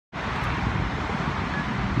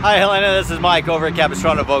Hi Helena, this is Mike over at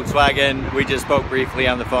Capistrano Volkswagen. We just spoke briefly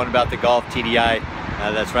on the phone about the Golf TDI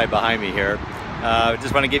that's right behind me here.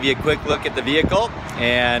 Just want to give you a quick look at the vehicle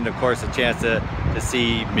and of course a chance to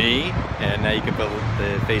see me, and now you can put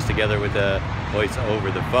the face together with the voice over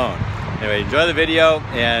the phone. Anyway, enjoy the video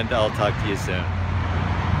and I'll talk to you soon.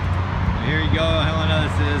 Here you go, Helena.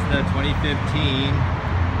 This is the 2015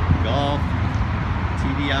 Golf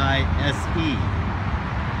TDI SE.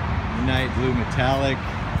 Midnight blue metallic.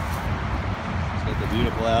 It's got the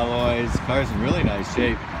beautiful alloys. Car's in really nice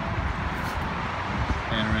shape.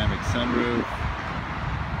 Panoramic sunroof.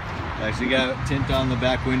 Actually got tint on the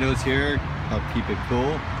back windows here, help keep it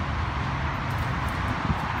cool.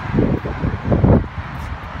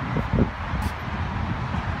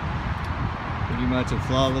 Pretty much a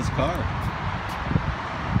flawless car.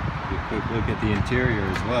 Give a quick look at the interior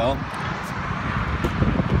as well.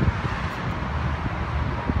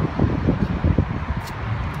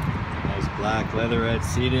 Black leatherette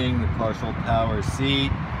seating, the partial power seat,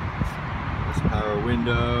 there's power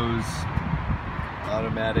windows,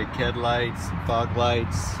 automatic headlights, fog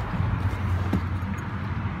lights,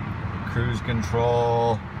 cruise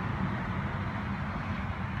control,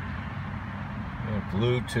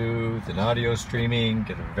 Bluetooth and audio streaming.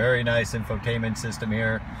 Get a very nice infotainment system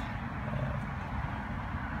here.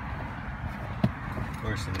 Of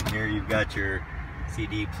course, in here you've got your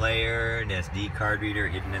CD player and SD card reader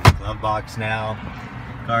hidden in the glove box now.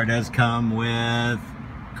 Car does come with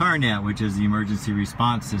CarNet, which is the emergency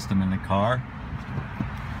response system in the car.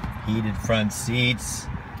 Heated front seats.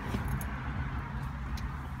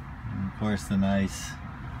 And of course the nice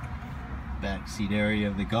back seat area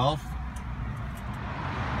of the Golf.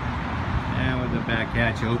 And with the back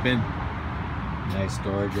hatch open, nice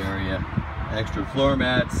storage area. Extra floor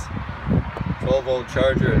mats. 12-volt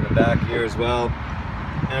charger in the back here as well.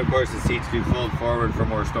 And of course the seats do fold forward for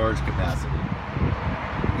more storage capacity.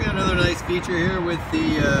 We got another nice feature here with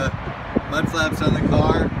the mud flaps on the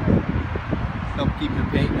car. Help keep your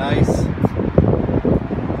paint nice.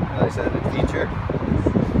 Nice added feature.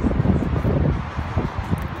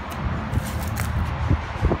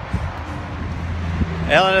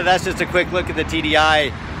 Helena, that's just a quick look at the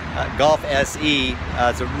TDI Golf SE.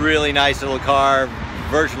 It's a really nice little car,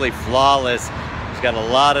 virtually flawless. It's got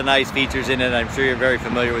a lot of nice features in it. I'm sure you're very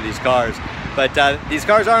familiar with these cars. But these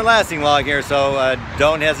cars aren't lasting long here, so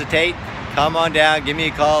don't hesitate. Come on down, give me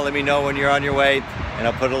a call, let me know when you're on your way, and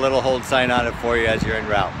I'll put a little hold sign on it for you as you're en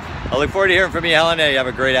route. I look forward to hearing from you, Helena. You have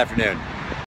a great afternoon.